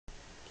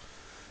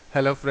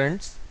Hello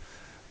friends,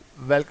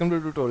 welcome to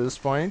Tutorials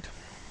Point.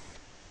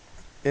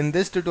 In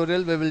this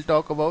tutorial we will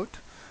talk about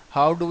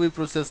how do we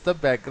process the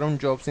background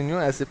jobs in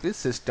your SAP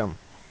system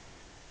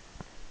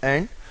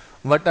and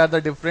what are the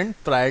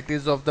different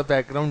priorities of the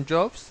background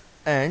jobs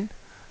and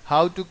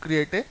how to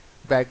create a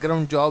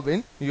background job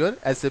in your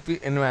SAP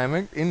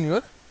environment in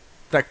your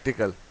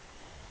practical.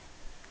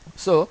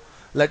 So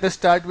let us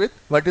start with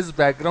what is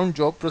background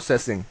job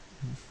processing.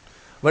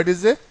 What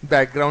is a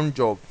background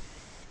job?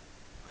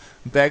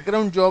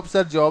 Background jobs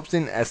are jobs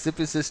in SAP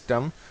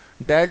system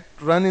that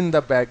run in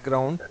the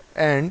background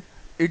and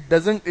it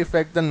doesn't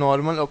affect the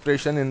normal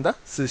operation in the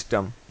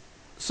system.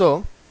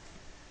 So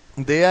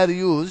they are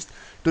used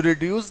to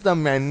reduce the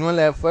manual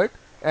effort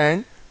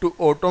and to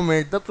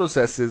automate the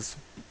processes.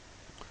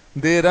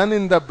 They run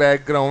in the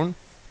background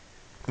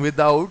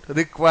without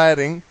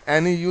requiring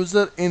any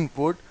user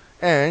input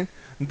and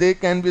they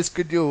can be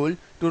scheduled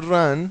to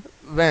run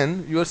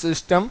when your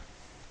system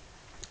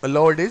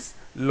load is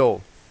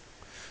low.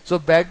 So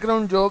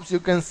background jobs, you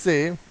can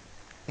say,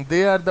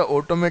 they are the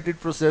automated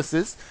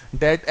processes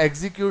that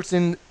executes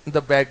in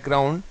the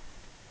background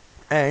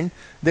and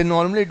they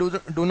normally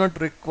do not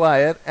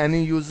require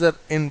any user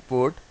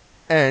input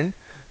and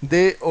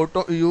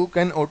you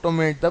can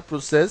automate the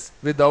process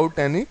without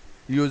any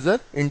user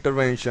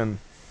intervention.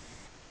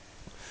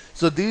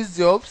 So these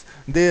jobs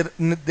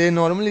they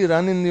normally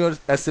run in your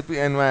SAP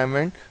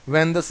environment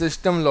when the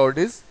system load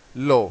is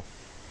low.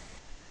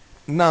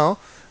 Now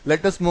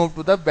let us move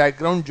to the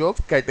background job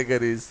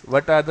categories.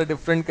 What are the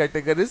different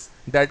categories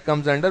that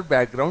comes under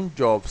background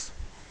jobs?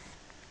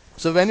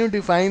 So when you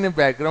define a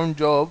background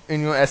job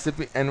in your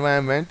SAP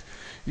environment,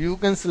 you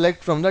can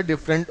select from the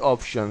different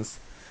options: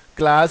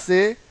 Class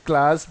A,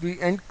 Class B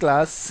and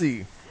Class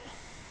C.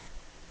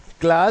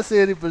 Class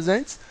A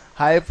represents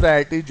high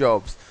priority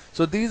jobs.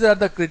 So these are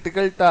the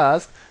critical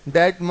tasks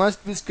that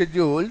must be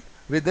scheduled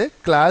with a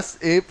Class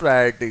A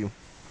priority.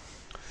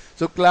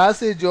 So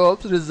Class A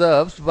jobs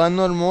reserves one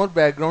or more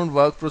background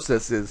work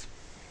processes.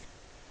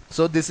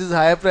 So this is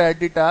high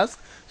priority task.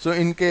 So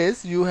in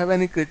case you have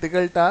any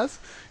critical task,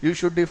 you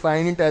should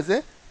define it as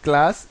a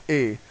Class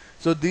A.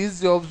 So these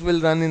jobs will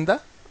run in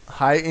the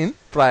high in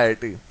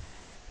priority.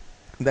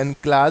 Then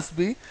Class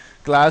B.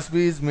 Class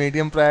B is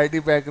medium priority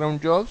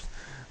background jobs.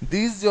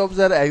 These jobs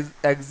are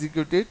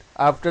executed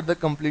after the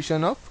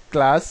completion of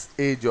Class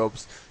A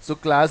jobs. So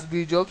Class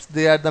B jobs,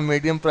 they are the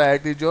medium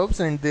priority jobs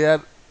and they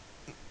are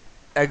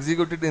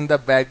executed in the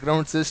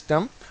background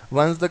system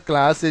once the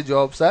Class A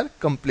jobs are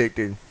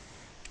completed.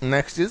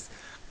 Next is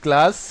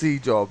Class C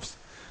jobs.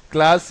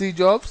 Class C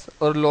jobs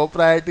or low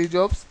priority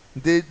jobs,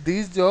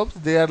 these jobs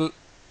they are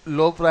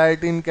low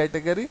priority in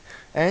category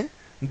and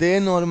they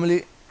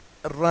normally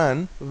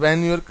run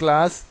when your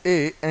Class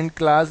A and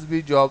Class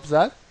B jobs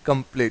are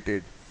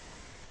completed.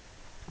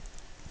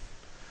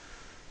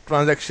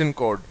 Transaction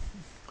code.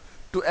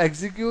 To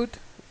execute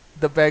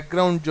the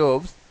background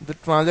jobs, the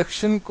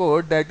transaction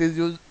code that is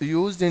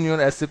used in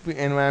your SAP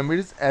environment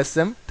is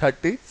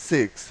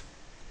SM36.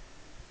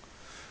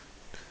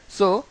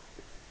 So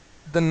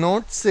the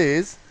note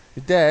says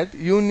that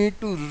you need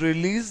to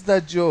release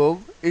the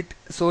job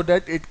so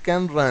that it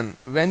can run.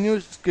 When you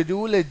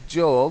schedule a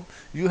job,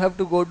 you have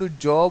to go to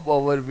job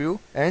overview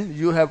and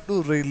you have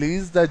to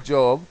release the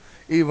job.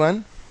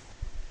 Even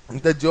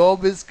the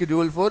job is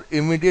scheduled for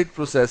immediate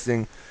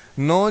processing.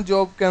 No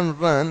job can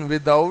run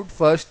without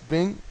first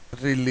being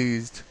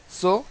released.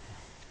 So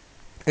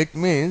it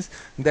means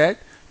that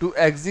to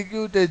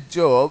execute a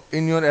job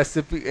in your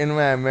SAP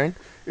environment,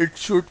 it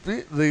should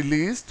be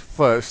released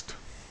first.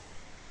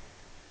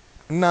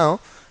 Now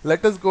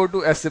let us go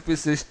to SAP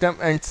system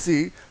and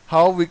see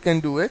how we can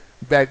do a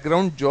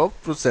background job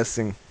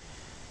processing.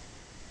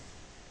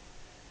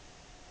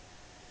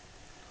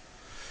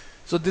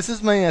 So this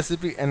is my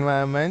SAP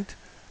environment.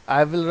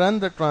 I will run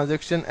the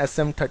transaction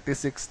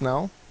SM36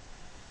 now.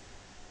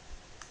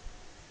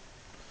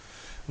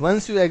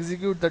 Once you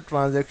execute the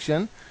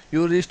transaction,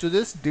 you reach to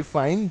this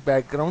define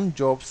background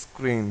job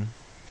screen.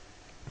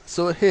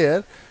 So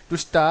here to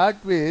start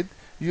with,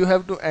 you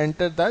have to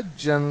enter the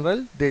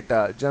general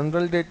data.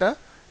 General data,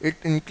 it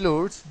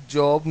includes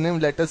job name.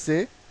 Let us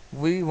say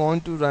we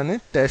want to run a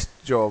test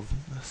job.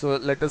 So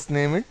let us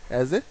name it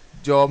as a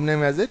job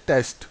name as a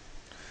test.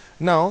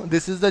 Now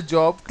this is the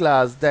job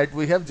class that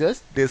we have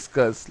just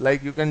discussed.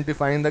 Like you can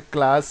define the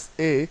Class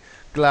A,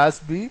 Class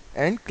B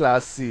and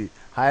Class C.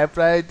 High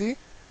priority,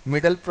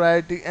 middle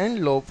priority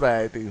and low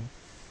priority.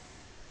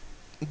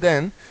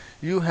 Then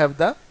you have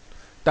the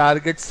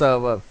target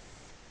server.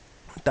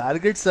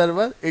 Target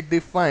server, it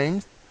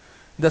defines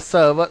the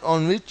server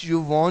on which you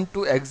want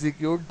to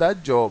execute the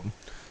job.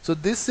 So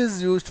this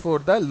is used for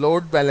the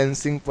load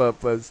balancing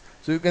purpose.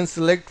 So you can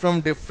select from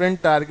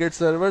different target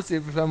servers.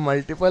 If you have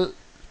multiple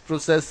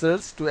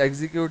processors to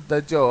execute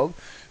the job,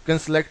 you can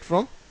select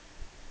from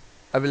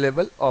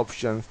available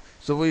options.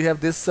 So we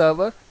have this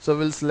server, so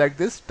we'll select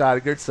this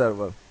target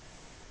server.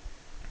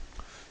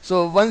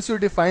 So once you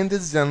define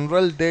this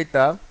general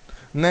data,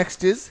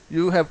 next is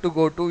you have to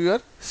go to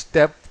your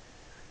step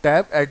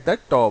tab at the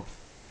top.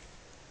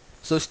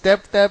 So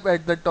step tab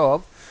at the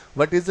top.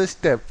 What is a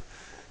step?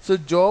 So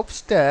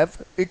jobs tab,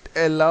 it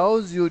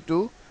allows you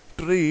to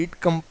treat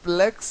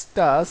complex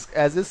tasks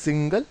as a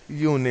single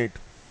unit.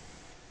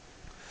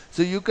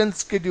 So you can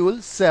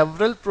schedule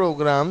several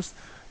programs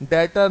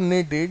that are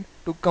needed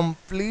to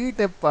complete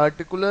a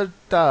particular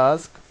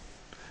task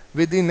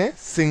within a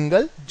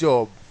single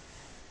job.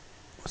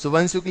 So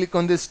once you click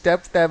on this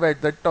step tab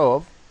at the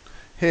top,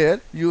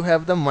 here you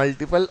have the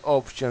multiple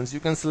options. You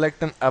can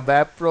select an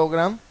ABAP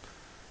program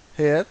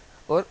here,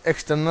 or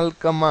external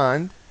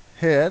command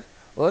here,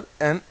 or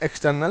an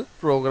external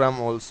program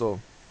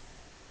also.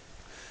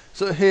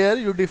 So here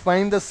you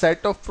define the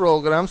set of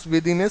programs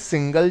within a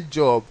single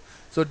job,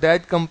 so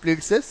that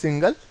completes a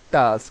single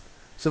task.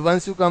 So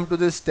once you come to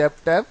this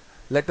step tab,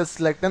 let us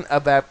select an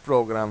ABAP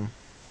program.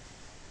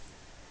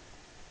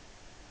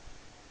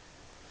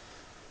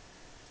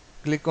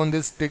 Click on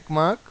this tick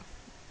mark.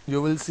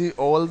 You will see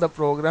all the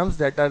programs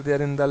that are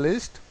there in the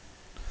list.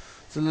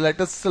 So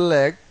let us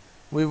select,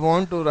 we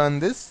want to run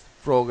this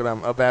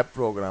program, ABAP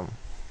program.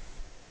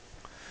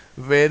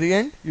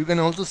 Variant, you can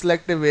also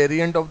select a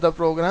variant of the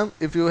program.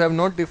 If you have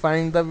not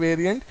defined the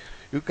variant,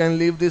 you can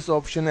leave this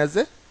option as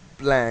a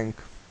blank.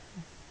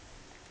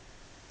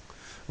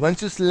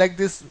 Once you select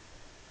these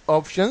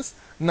options,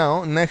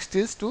 now next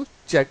is to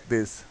check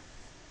this.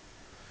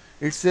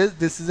 It says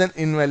this is an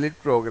invalid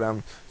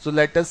program. So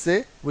let us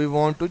say we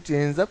want to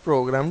change the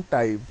program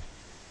type.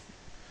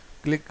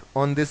 Click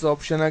on this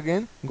option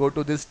again, go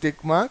to this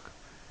tick mark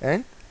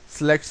and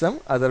select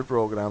some other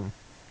program.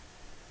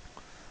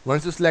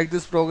 Once you select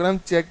this program,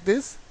 check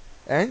this,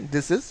 and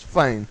this is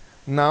fine.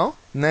 Now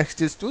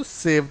next is to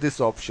save this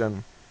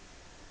option.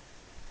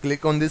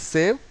 Click on this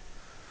save.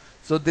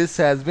 So this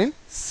has been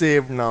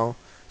saved now.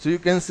 So you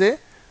can say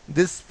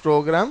this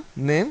program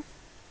name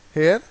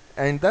here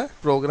and the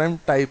program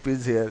type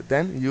is here,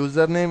 then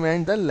username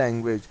and the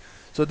language.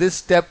 So this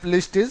step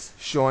list is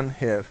shown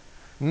here.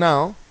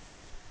 Now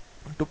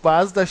to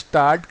pass the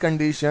start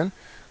condition,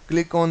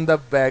 click on the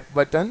back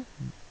button.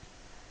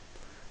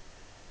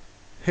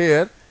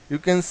 Here you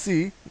can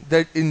see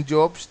that in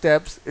job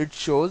steps it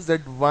shows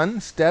that one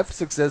step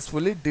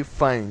successfully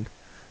defined.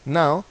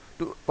 Now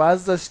to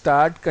pass the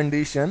start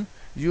condition,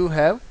 you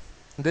have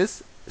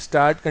this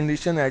start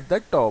condition at the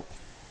top.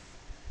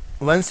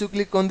 Once you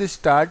click on the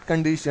start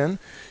condition,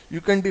 you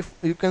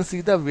can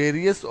see the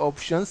various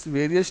options,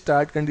 various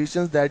start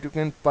conditions that you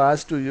can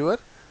pass to your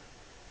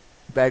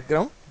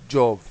background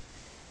job.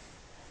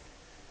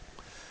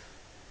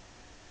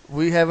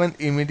 We have an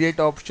immediate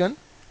option.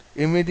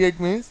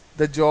 Immediate means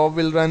the job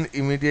will run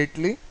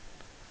immediately,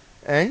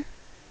 and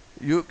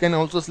you can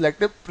also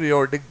select a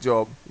periodic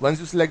job. Once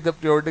you select the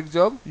periodic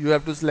job, you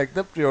have to select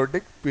the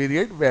periodic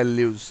period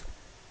values.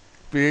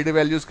 Period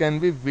values can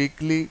be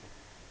weekly,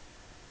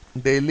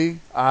 daily,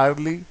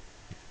 hourly,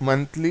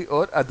 monthly,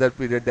 or other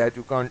period that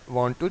you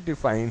want to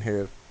define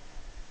here.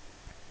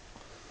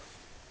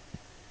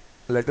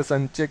 Let us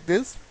uncheck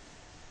this.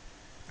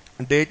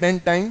 Date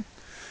and time.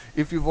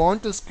 If you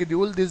want to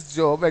schedule this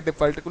job at a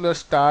particular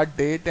start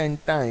date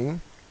and time,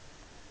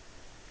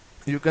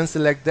 you can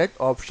select that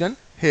option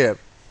here.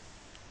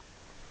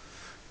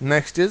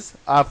 Next is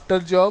after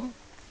job.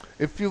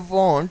 If you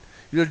want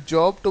your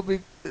job to be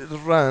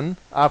run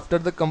after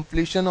the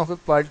completion of a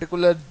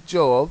particular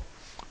job,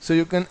 so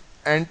you can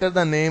enter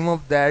the name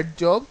of that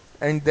job,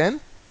 and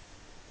then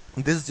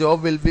this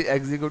job will be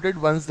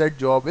executed once that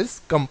job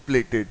is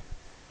completed.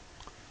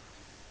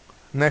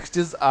 Next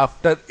is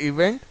after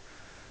event.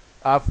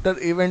 After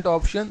event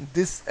option,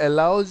 this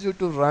allows you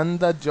to run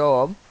the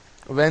job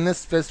when a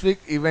specific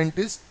event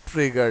is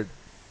triggered.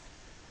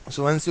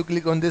 So once you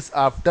click on this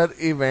after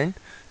event,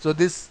 so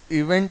this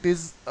event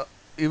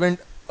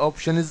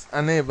option is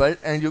enabled,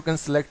 and you can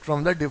select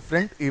from the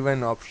different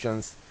event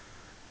options.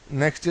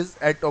 Next is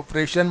at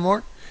operation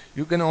mode.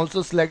 You can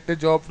also select a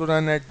job to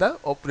run at the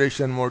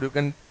operation mode. You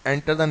can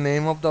enter the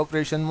name of the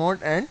operation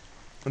mode, and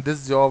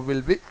this job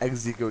will be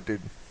executed.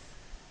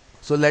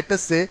 So let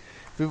us say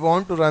if we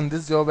want to run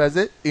this job as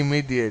a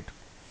immediate.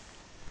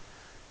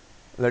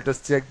 Let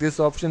us check this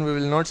option. We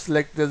will not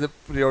select as a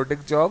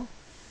periodic job.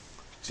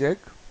 Check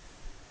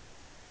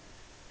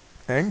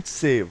and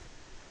save.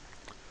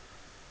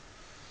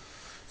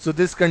 So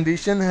this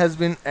condition has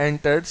been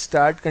entered,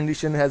 start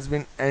condition has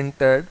been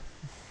entered.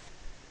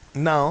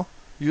 Now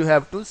you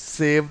have to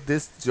save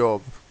this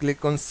job.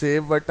 Click on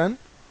save button.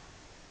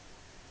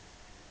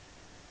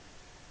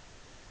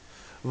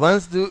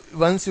 Once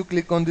you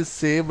click on this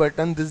save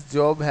button, this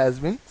job has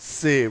been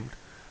saved.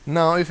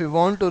 Now if you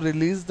want to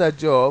release the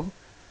job,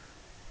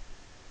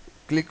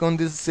 click on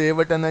this save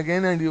button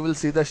again, and you will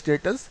see the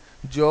status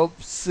job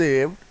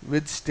saved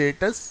with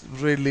status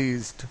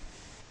released.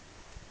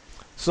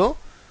 So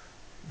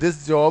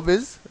this job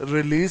is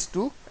released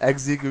to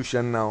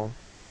execution now.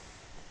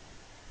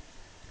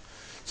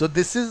 So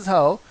this is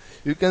how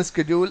you can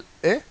schedule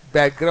a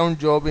background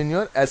job in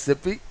your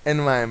SAP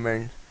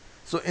environment.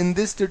 So in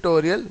this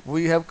tutorial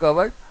we have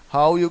covered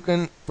how you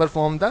can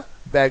perform the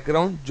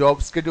background job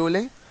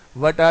scheduling,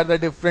 what are the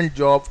different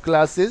job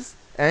classes,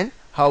 and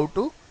how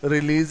to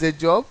release a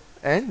job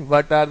and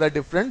what are the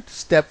different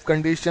step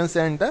conditions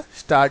and the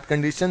start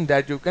condition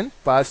that you can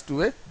pass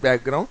to a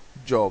background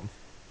job.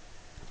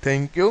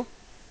 Thank you.